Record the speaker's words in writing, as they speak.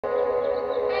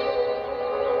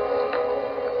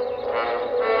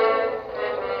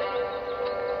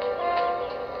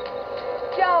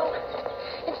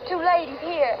late. He's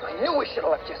here. I knew we should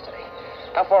have left yesterday.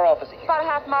 How far off is he? About a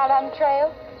half mile down the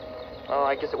trail. Oh,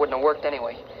 I guess it wouldn't have worked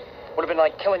anyway. Would have been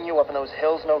like killing you up in those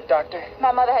hills, no doctor.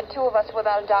 My mother had 2 of us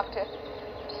without a doctor.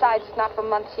 Besides, it's not for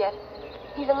months yet.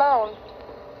 He's alone.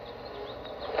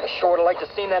 I sure would have liked to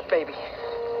have seen that baby.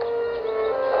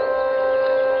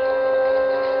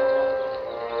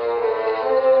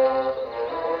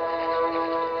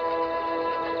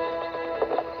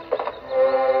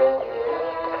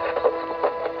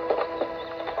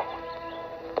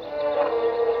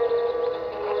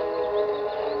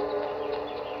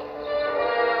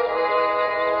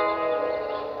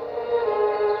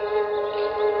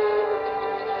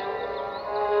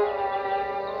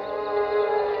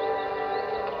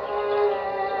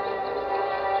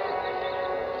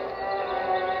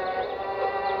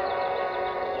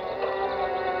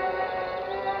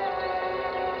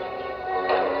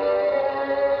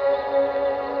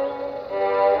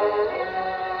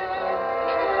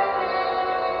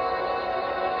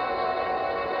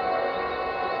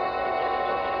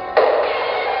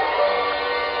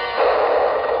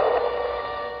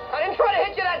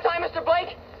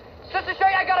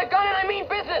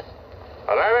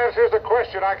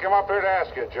 I come up here to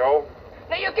ask you, Joe.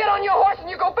 Now you get on your horse and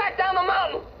you go back down the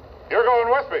mountain. You're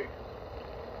going with me.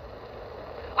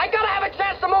 I gotta have a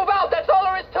chance to move out. That's all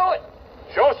there is to it.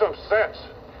 Show some sense.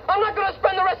 I'm not gonna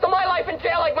spend the rest of my life in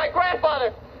jail like my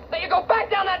grandfather. Now you go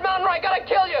back down that mountain or I gotta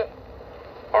kill you.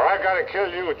 Or I gotta kill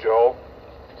you, Joe.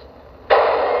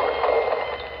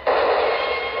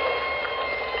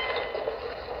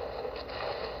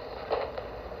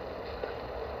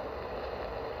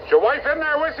 Is your wife in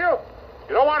there with you?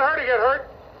 You don't want her to get hurt?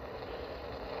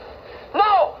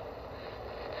 No!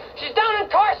 She's down in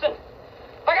Carson.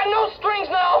 I got no strings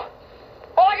now.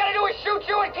 All I gotta do is shoot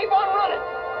you and keep on running.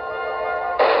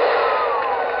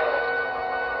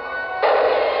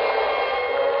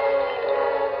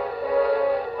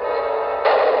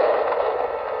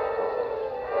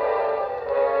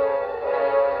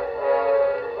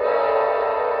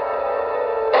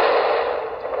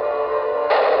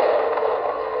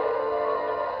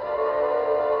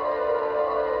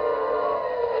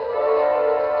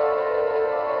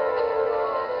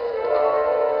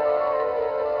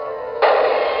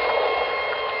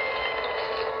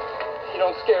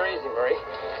 Scare easy, Murray.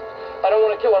 I don't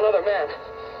want to kill another man.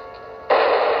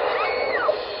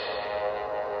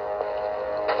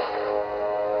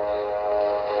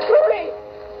 Murray!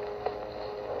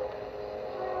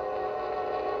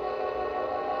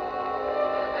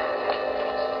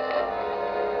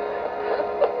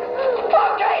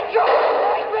 Okay, Joe!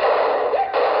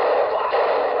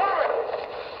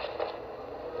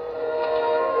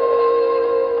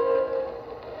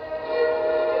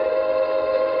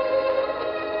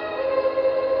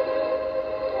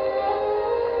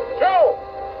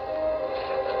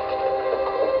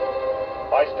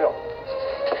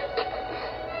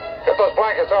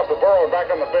 Blankets off the burro and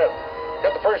back on the bed.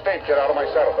 Get the first aid kit out of my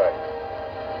saddlebag.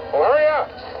 Well, hurry up.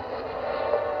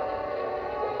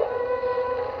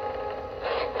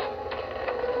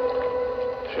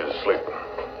 She's asleep.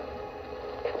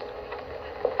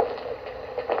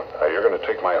 You're going to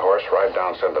take my horse, ride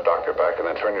down, send the doctor back, and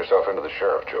then turn yourself into the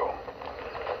sheriff, Joe.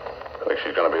 I think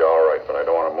she's going to be all right, but I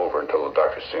don't want to move her until the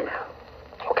doctor's seen her.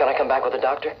 Well, can I come back with the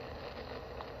doctor?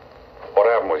 What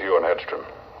happened with you and Hedstrom?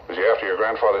 Was he after your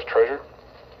grandfather's treasure?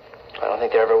 I don't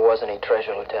think there ever was any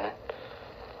treasure, Lieutenant.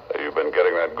 Have you been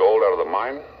getting that gold out of the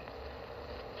mine?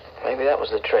 Maybe that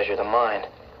was the treasure, the mine.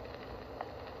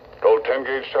 Did old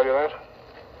 10-gauge tell you that?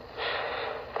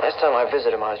 Last time I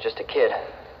visited him, I was just a kid.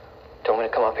 Told me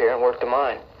to come up here and work the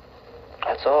mine.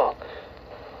 That's all.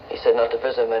 He said not to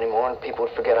visit him anymore and people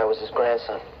would forget I was his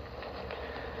grandson.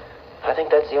 I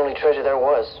think that's the only treasure there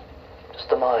was. Just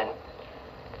the mine.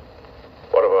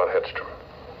 What about Hedstrom?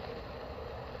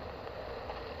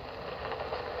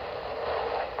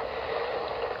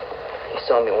 He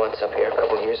saw me once up here a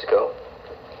couple years ago.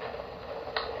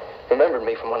 Remembered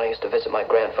me from when I used to visit my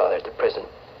grandfather at the prison.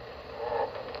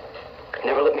 He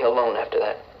never let me alone after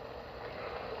that.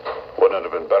 Wouldn't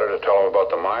it have been better to tell him about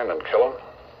the mine and kill him?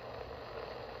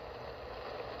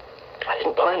 I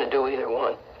didn't plan to do either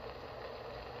one.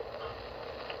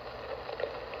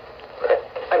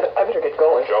 I better get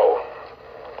going. Joe,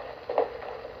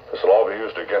 this will all be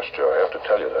used against you. I have to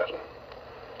tell you that.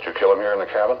 Did you kill him here in the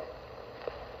cabin?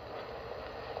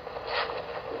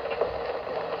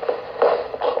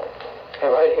 Yeah,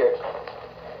 right here.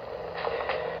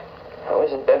 I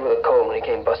was in bed with a cold when he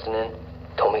came busting in.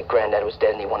 Told me Granddad was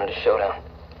dead and he wanted a showdown.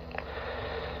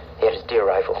 He had his deer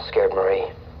rifle, scared Marie.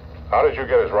 How did you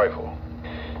get his rifle?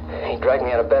 He dragged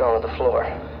me out of bed onto the floor.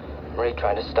 Marie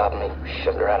tried to stop me,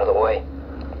 shoved her out of the way.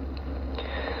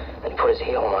 Then he put his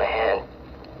heel in my hand.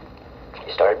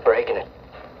 He started breaking it.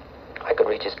 I could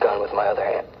reach his gun with my other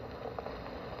hand.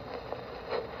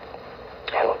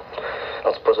 I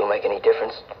don't suppose it'll make any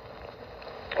difference.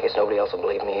 I guess nobody else will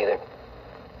believe me either.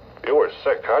 You were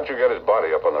sick. How'd you get his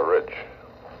body up on the ridge?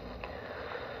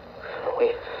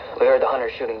 We heard the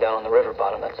hunters shooting down on the river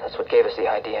bottom. That's what gave us the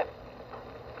idea.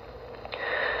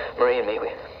 Marie and me,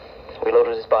 we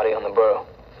loaded his body on the burro.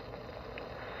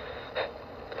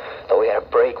 Thought we had a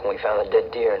break when we found the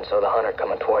dead deer and saw the hunter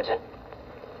coming towards it.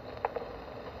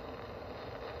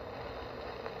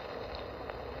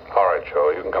 All right,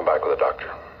 Joe. You can come back with the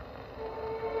doctor.